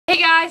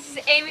guys, this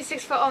is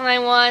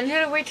Amy64091. You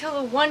gotta wait till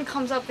the 1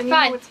 comes up and you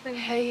know what's been.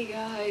 Hey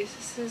guys,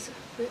 this is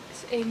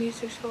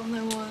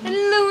Amy64091. And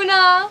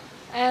Luna!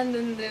 And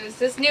then there's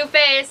this new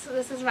face.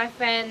 This is my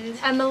friend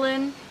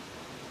Emmeline.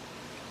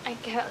 I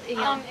can't,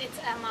 yeah. It's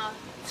Emma,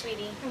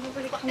 sweetie.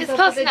 Everybody comes It's up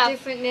close with enough. a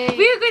different name.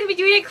 We are going to be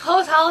doing a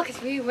close haul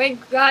because we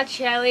went garage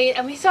selling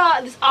and we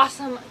saw this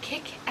awesome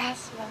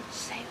kick-ass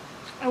sale.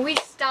 And we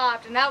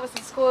stopped, and that was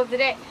the score of the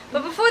day.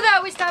 But before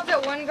that, we stopped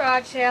at one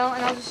garage sale,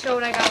 and I'll just show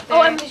what I got there.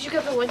 Oh, and did you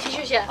get the one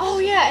t-shirt? Yes. Oh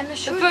yeah, and the The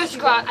shorts. first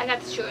garage, I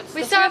got the shorts.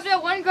 We The stopped first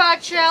at one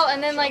garage sale,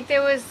 and then like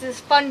there was this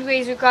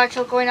fundraiser garage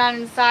sale going on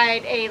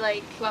inside a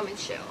like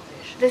women's show.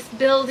 this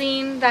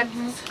building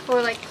that's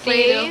for like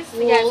Theater.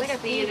 plays. Yeah, it's Wolf like a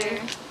theater.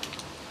 theater.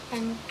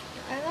 And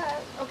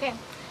okay,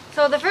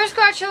 so the first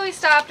garage sale we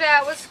stopped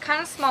at was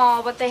kind of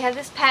small, but they had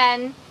this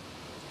pen.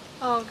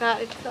 Oh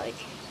god, it's like,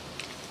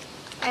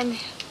 and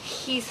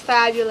he's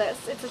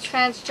fabulous. It's a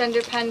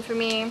transgender pen for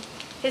me.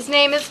 His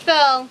name is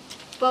Phil,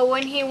 but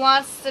when he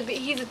wants to be,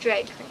 he's a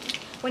drag queen.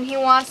 When he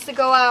wants to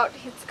go out,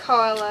 it's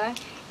Carla.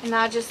 And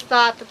I just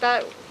thought that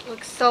that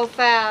looks so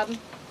fab.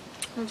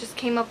 I just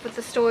came up with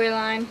the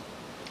storyline.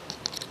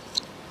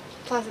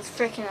 Plus, it's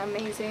freaking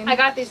amazing. I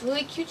got these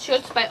really cute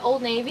shirts by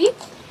Old Navy,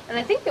 and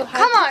I think they'll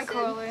have Come on, this in-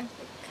 Carla.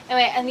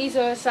 Anyway, and these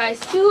are a size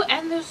 2,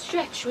 and they're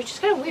stretch, which is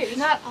kind of weird. It's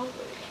not ugly.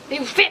 They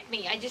fit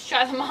me. I just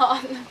tried them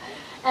on.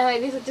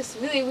 Anyway, these are just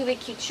really, really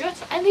cute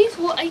shirts, and these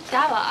were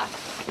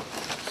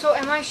 $1. So,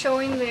 am I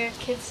showing the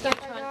kids stuff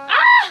I got?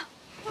 Ah!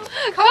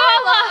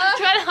 Carla!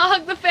 Trying to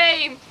hug the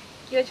fame.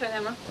 You gotta try it,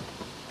 Emma.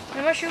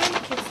 Am I showing the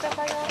kids stuff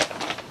I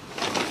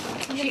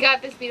got? She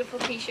got this beautiful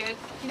t-shirt.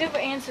 You never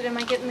answered. Am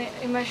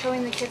I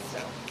showing the kids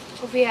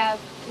stuff? If we have,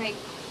 like,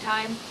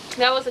 time.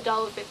 That was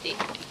 $1.50.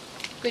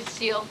 Good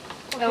steal.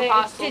 No Okay.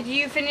 hostel. Did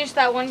you finish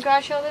that one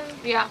garage sale then?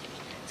 Yeah.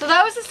 So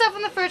that was the stuff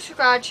on the first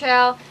garage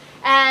sale,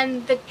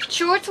 and the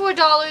shorts were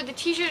 $1, the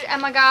t-shirt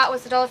Emma got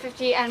was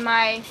 $1.50, and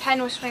my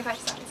pen was 25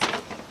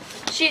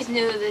 cents. She's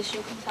new to this,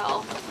 you can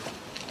tell.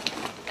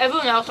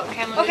 Everyone else on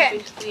camera Okay.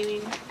 is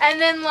screaming. And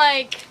then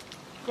like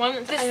One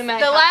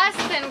the last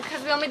thing,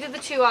 because we only did the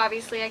 2,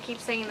 obviously, I keep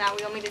saying that,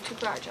 we only did 2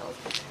 garage sales.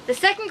 The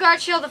second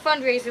garage sale, the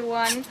fundraiser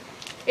one,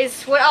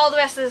 is what all the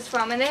rest of this is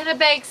from, and they had a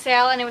bag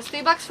sale, and it was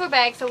 $3 for a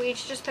bag, so we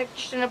each just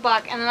pitched in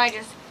 $1, and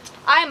then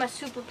I'm a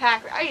super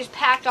packer. I just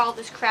packed all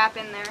this crap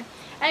in there.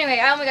 Anyway,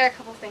 I only got a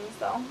couple things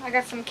though. I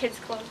got some kids'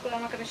 clothes, but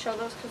I'm not going to show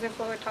those because they're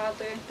for a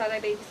toddler that I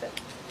babysit.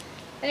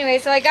 Anyway,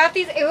 so I got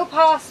these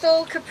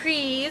Aeropostale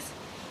capris,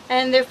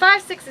 and they're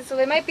 5/6, so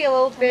they might be a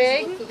little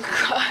big, but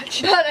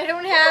I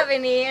don't have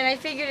any, and I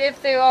figured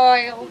if they are,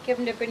 I'll give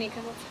them to Brittany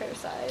because it's her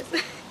size.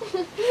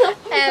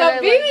 The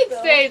baby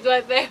stays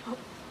right there.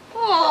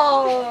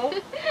 Oh.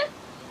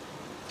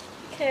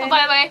 Okay. Oh,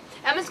 by the way,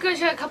 Emma's going to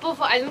show a couple of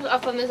items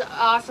from this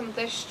awesome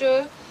thrift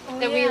store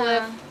that we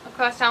live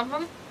across town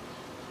from.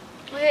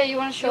 Oh yeah, you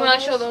want to show You want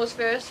to those? show those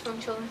first from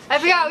Children's? I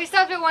forgot, we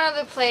stopped at one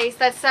other place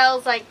that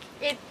sells like,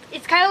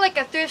 it's kind of like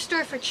a thrift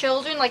store for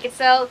children, like it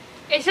sells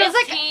It sells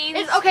like, teens.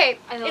 It's, okay,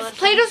 and it's adolescents.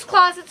 Plato's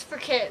Closets for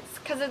kids,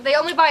 because they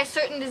only buy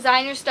certain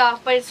designer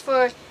stuff, but it's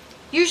for,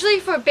 usually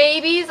for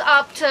babies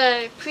up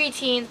to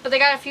preteens, but they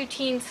got a few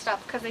teen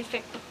stuff, because they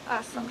fit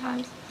us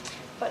sometimes.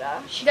 But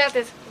she got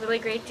this really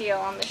great deal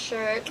on this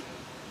shirt.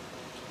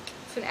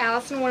 It's an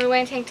Alice in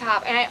Wonderland tank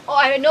top, and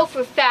I know for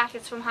a fact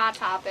it's from Hot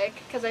Topic,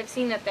 because I've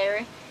seen it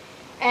there.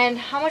 And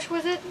how much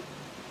was it?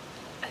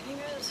 I think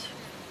it was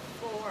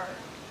 4.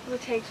 The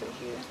tags right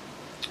here.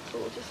 So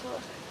we'll just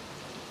look.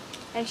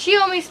 And she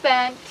only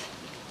spent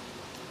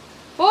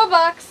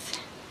 $4.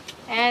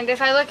 And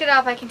if I look it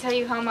up, I can tell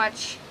you how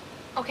much.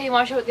 Okay, you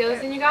want to show what the other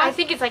thing you got? I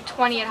think it's like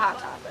 20 at Hot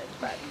Topic.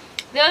 But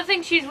The other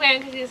thing she's wearing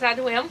because she decided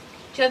to wear them.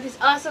 She has these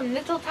awesome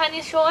little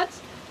tiny shorts.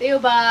 They will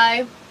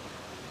buy.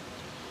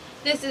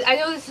 I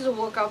know this is a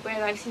workout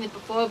brand. I've seen it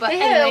before, but they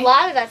had anyway. a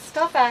lot of that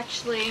stuff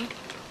actually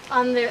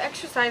on their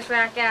exercise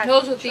rack at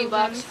Those were $3.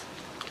 Children's.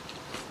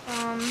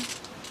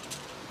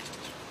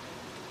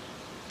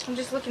 I'm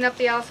just looking up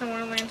the Alice in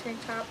Wonderland tank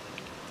top.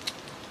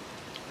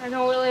 I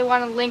don't really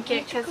want to link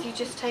it because you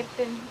just type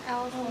in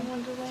Alice in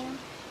Wonderland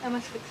I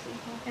must fix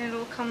it. and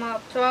it'll come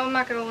up. So I'm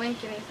not going to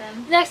link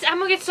anything. Next, I'm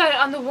gonna get started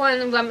on the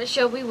one lemon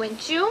show we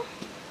went to. I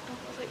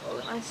was like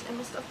organized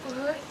and stuff for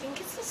her. I think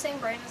it's the same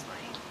brand as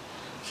mine.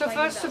 So Mine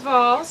first that of was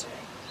all, yesterday.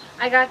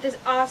 I got this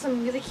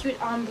awesome, really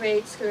cute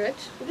ombre skirt.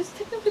 Would this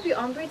technically be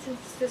ombre since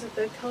there's a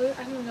third color?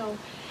 I don't know.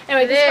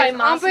 Anyway, this is by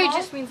Ombre Massimo.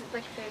 just means it's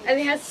like a And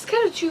it has this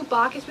kind of 2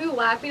 pockets. We were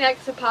laughing at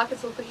because the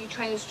pockets look like you're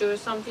trying to stir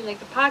something. Like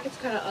the pockets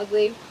kind of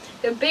ugly.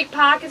 They're big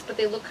pockets, but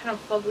they look kind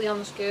of fugly on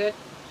the skirt.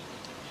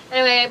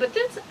 Anyway, but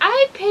this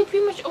I paid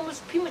pretty much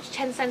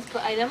 10 cents per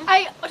item.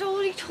 I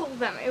already told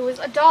them it was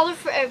 $1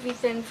 for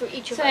everything for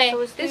each of So us. So it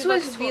was this $3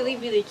 was total. really,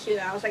 really cute.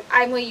 I was like,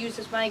 I'm going to use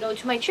this when I go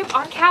to my trip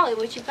on Cali,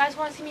 which if you guys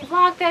want to see me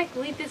vlog that,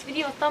 leave this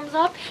video a thumbs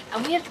up.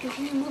 And we have to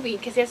continue moving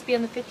because it has to be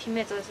under 15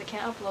 minutes, otherwise I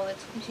can't upload it.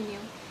 So continue.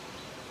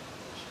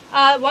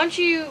 Why don't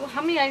you?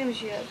 How many items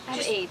do you have? I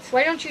have 8.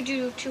 Why don't you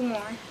do 2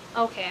 more?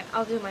 Okay,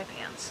 I'll do my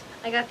pants.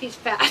 I got these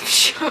fat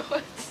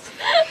shorts.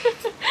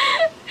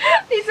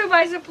 These are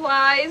my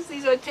supplies.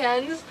 These are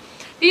 10s.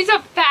 These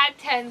are fat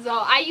 10s though.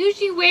 I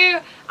usually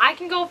wear, I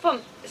can go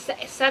from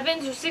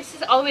 7s or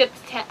 6s all the way up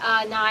to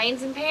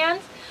 9s in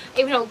pants.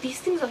 Even though these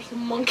things are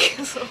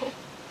humongous though.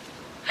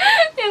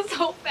 They're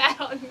so fat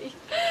on me.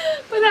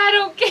 But I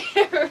don't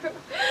care.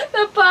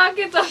 The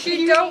pockets are beautiful.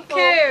 You don't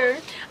care.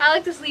 I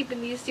like to sleep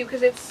in these too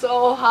because it's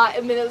so hot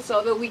in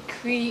Minnesota. We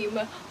cream.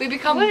 We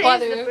become What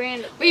butter. is the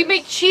brand of We this?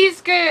 make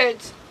cheese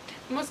curds.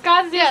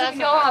 Wisconsin Yeah, doesn't that's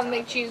know what how I to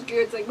make thought. cheese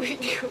curds like we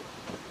do.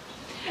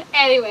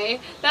 Anyway,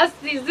 that's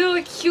these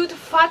little cute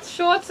fat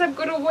shorts I'm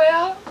gonna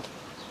wear.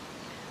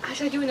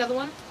 Should I do another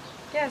one?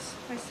 Yes,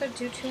 I said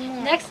do 2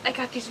 more. Next, I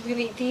got these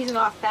these are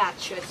not fat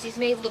shirts. These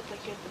may look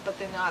like it, but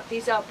they're not.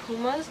 These are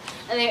Pumas,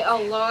 and they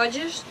are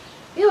largest.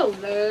 They're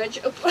large.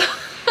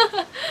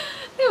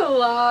 They're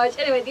large.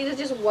 Anyway, these are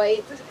just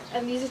white,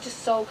 and these are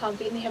just so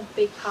comfy, and they have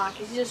big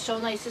pockets. These are so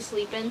nice to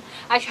sleep in.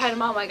 I tried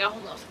them on when I got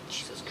home, and I was like,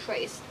 Jesus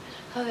Christ.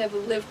 How have I ever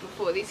lived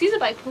before these? These are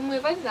by Puma.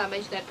 If I did not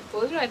mention that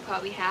before, then I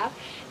probably have.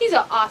 These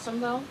are awesome,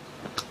 though.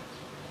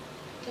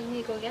 Do I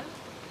need to go again?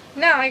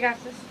 No, I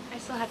got this. I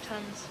still have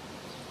tons.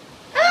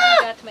 I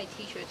haven't got to my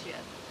t-shirts yet.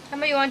 How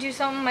about you want to do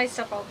something? My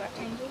stuff all got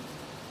tangled.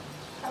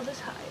 I'll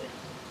just hide.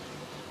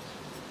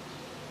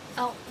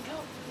 Oh, no.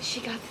 She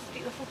got this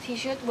beautiful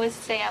t-shirt. What does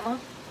it say, Emma?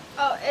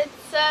 Oh, it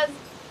says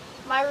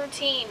my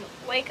routine.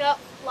 Wake up,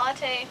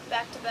 latte,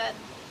 back to bed.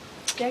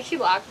 Do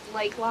you actually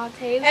like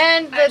lattes?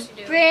 And I the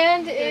actually do.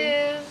 brand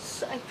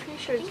is, I'm pretty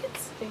sure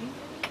it's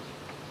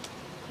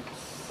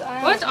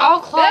What's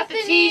all cloth the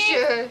Bethany.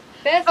 t-shirt?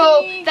 Bethany.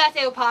 Oh, that's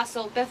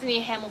Aeropostale. Bethany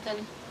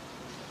Hamilton.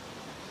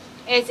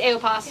 It's It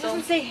Aeropostale.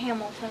 doesn't say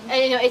Hamilton.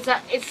 And, you know, it's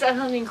not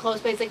something close,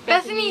 but it's like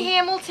Bethany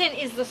Hamilton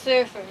is the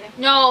surfer.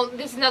 No,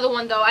 this is another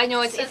one though. I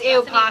know it's Says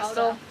Aeropostale.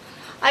 Bethany Moda.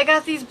 I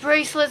got these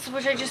bracelets,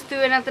 which I just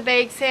threw in at the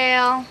bag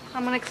sale.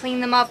 I'm gonna clean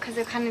them up because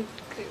they're kind of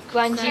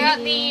Grungy. I got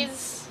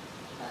these.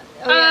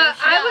 Oh, yeah, she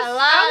I got was- a I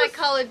lot was- of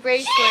colored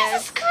bracelets.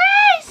 Jesus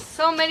Christ!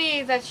 So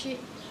many that she.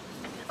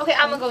 Okay,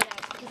 I'm gonna go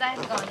next because I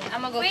haven't gone yet.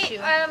 I'm gonna go Wait, too.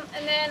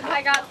 and then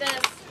I got this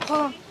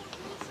Oh,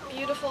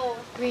 beautiful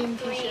Green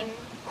green. t-shirt.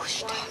 who's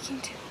she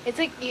talking to? It's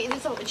like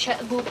it's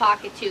a blue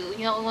pocket too.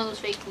 You know, one of those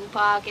fake blue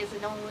pockets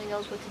that no one really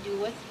knows what to do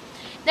with.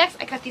 Next,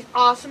 I got these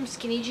awesome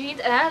skinny jeans,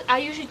 and I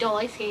usually don't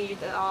like skinny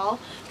jeans at all.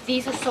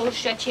 These are so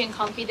stretchy and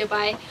comfy. They're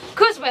by, of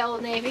course, by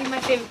Old Navy, my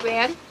favorite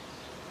brand.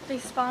 They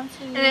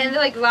sponsor And you. then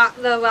they're like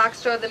the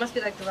Rockstar. They must be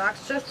like the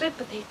Rockstar fit,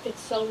 but they fit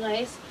so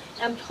nice.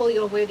 I'm totally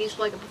gonna wear these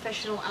for like a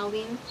professional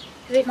outing.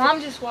 'Cause they Mom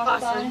fit just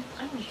walked awesome.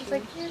 by. I don't She's care.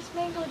 like, here's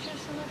mango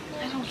juice in the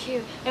I fridge. don't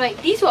care.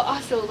 Anyway, these were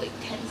also like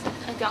 $10.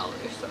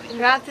 So I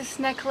got this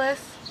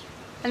necklace,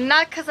 and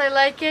not because I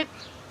like it,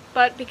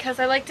 but because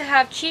I like to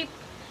have cheap,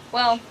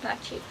 well,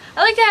 not cheap.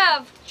 I like to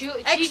have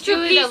extra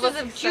pieces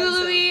of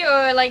jewelry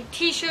or like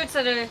t-shirts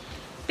that are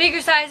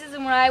bigger sizes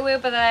than what I wear,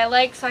 but that I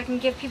like, so I can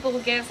give people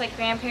gifts, like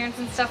grandparents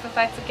and stuff, if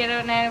I forget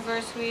an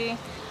anniversary,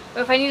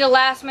 or if I need a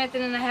last minute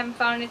and I haven't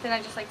found anything,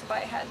 I just like to buy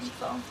ahead.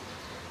 So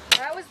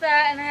that was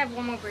that, and I have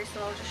one more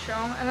bracelet I'll just show.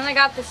 And then I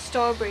got this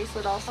star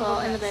bracelet also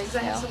in the bag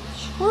sale.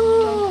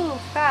 Woo,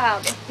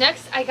 fab.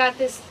 Next, I got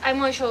this. I'm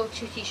going to show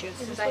 2 t-shirts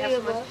Is since this I what have you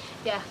so much. love?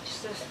 Yeah,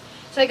 just this.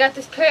 So I got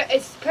this.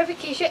 It's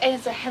perfect t-shirt, and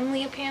it's a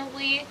Henley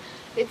apparently.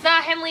 It's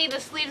not Henley. The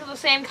sleeves are the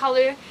same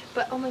color,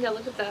 but oh my god,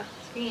 look at the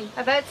screen.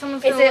 I bet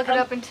someone's It's gonna look a it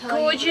up and tell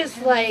you. gorgeous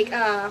like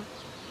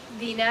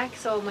V-neck,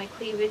 so my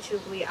cleavage will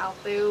be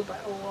out there,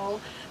 but oh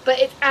well. But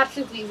it's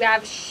absolutely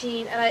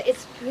ravishing, and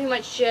it's pretty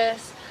much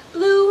just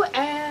blue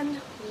and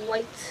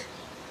white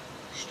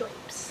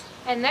stripes.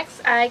 And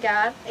next, I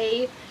got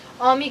a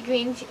army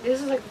green.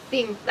 This is like the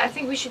theme. I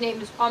think we should name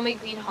this army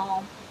green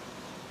haul.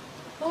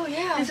 Oh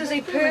yeah. This is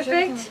that's a pretty much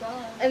everything perfect- we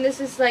got. And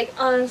this is like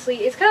honestly,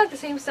 it's kind of like the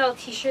same style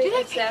T-shirt. Did I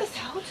pick except this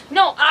out?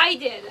 no, I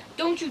did.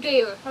 Don't you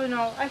dare. Oh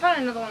no, I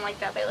found another one like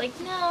that, but like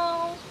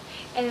No.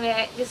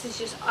 Anyway, this is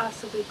just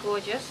absolutely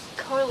gorgeous.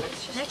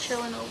 Carla's just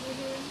chilling over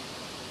here.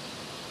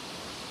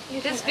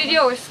 This can-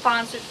 video is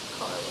sponsored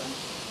for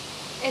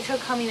Carla. It's her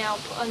coming out.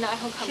 Not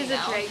her coming She's a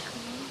out. drag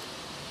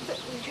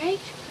The drag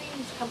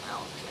queens come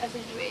out as a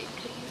drag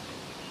queen.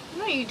 queen.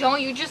 No, you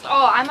don't. You just,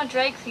 oh, I'm a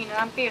drag queen and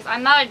I'm fierce.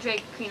 I'm not a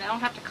drag queen. I don't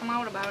have to come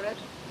out about it.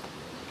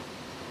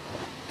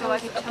 That Oh, I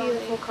was can a tell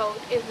beautiful you.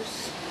 coat. It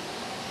was.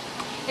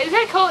 Is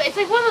that coat? It's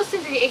like one of those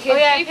things that it Oh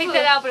yeah, I great picked for-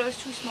 it out, but it was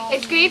too small.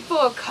 It's great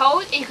for a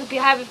coat. You could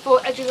have it for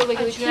just like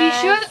a A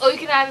t-shirt, dress. or you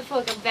can have it for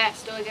like a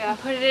vest or like a. I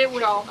put it in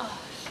with. shawl. Oh,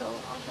 so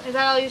awesome. Is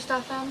that all your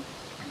stuff, then?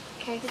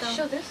 Okay, Did you so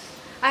show this?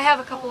 I have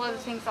a couple other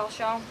things I'll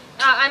show.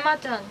 I'm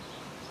not done.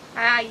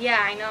 Yeah,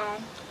 I know.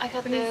 I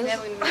got But it's this.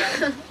 never gonna be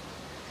done.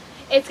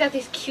 It's got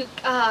these cute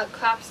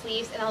crop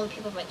sleeves, and all the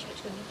people at my church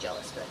are gonna be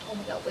jealous. But oh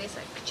my god, wait a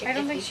second. Check I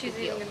don't this think big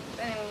she's deal. even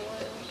gonna. Anyone will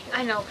really care.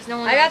 I know, because no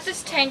one. I got knows.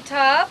 this tank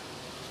top,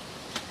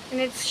 and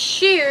it's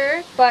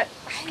sheer, but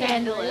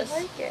Scandalous. I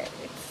really like it.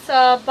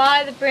 It's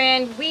by the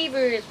brand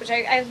Weavers, which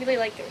I really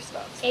like their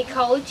stuff. A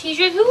collared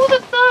t-shirt. Who would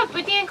have thought?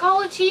 Brittany and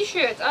collared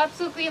t-shirts.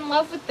 Absolutely in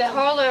love with them.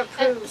 Carla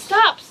And approves.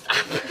 stop!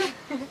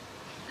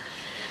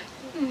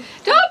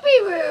 Don't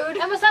be rude.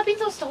 Emma, stop being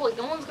so stoic.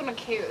 No one's gonna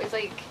care. It's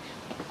like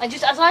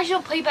Just as long as you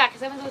don't play back,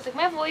 because everyone's always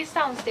like, my voice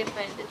sounds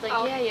different. It's like,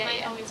 Mine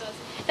yeah. always does.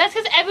 That's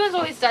because everyone's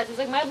always does. It's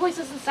like my voice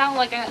doesn't sound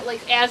like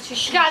as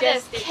She got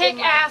this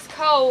kick-ass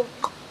coat.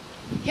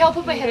 Here, I'll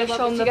put my You head gotta up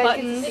show so them you the guys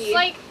can buttons.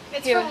 see.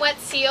 It's Here. from Wet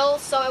Seal,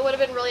 so it would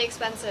have been really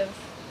expensive.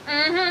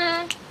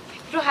 Mm-hmm.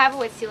 We don't have a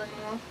wet seal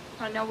anymore.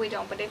 Oh, no, we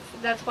don't, but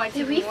that's why it's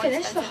Did even we more finish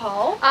the expensive.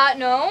 haul?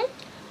 No.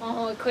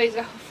 Oh, Clay's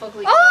got a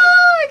fugly.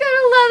 Oh, I got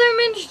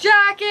a Leatherman's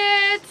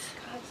jacket.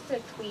 God, it's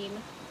a queen.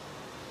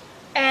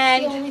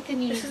 And It's the only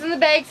thing you this need. is in the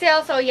bag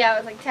sale, so yeah, it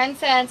was like 10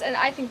 cents, and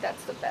I think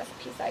that's the best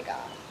piece I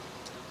got.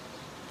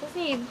 Does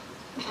need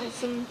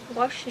some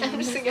washing. I'm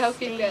just thinking how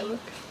cute that look.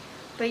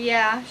 But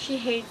yeah, she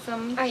hates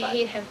them. I but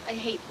hate him. I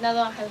hate. No,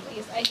 not him.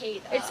 I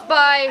hate. It's I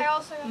by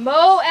also got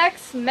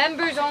MoX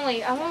members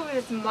only. I wonder if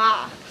it's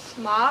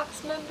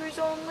Mox members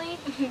only.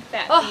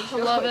 that. Oh, I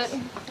love it.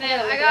 Man,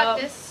 I got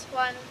this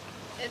one.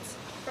 It's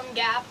from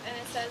Gap, and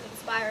it says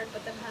inspired,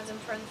 but then has in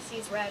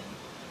parentheses red.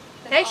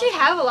 They actually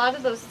have a lot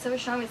of those at Silver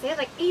Strong. They have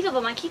like 8 of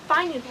them. I keep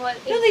finding them. What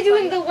No, is they're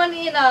doing funny? the one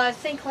in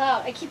St.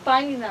 Cloud. I keep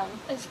finding them.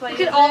 Inspired. We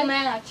could all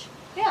match.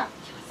 Yeah.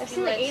 I've see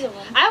seen like red. 8 of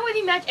them. I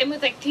already match and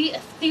with like three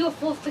or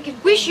four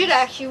freaking. We should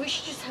actually. We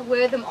should just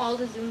wear them all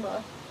to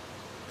Zumba.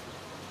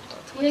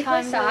 You like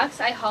my time socks?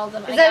 I hauled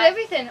them. Is that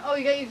everything? Oh,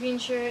 you got your green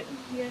shirt.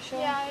 You gotta show?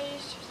 Yeah, I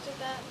just did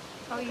that.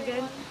 Oh, you Green did?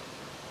 one.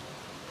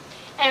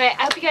 Anyway,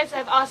 I hope you guys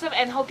have awesome,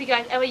 and hope you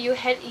guys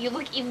you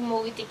look even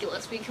more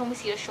ridiculous. We can only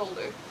see your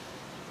shoulder.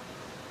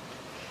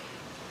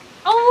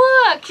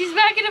 Oh look, she's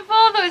back in the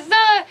photo.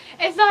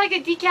 It's not like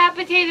a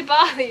decapitated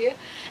body.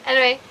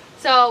 Anyway,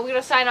 so we're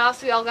gonna sign off.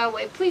 So we all got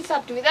away. Please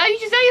stop doing that. You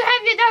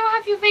have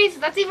half your faces.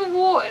 That's even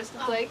worse.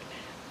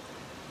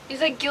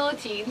 It's like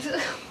guillotines.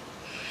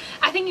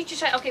 I think you just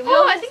try. Okay, we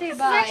all Oh, I have to think say this is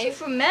bye. actually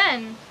for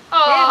men.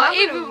 Oh,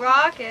 I'm gonna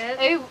rock it.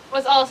 it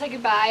was all say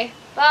goodbye.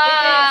 Bye.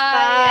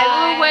 Bye.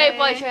 Everyone wave,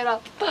 boy, shut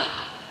up.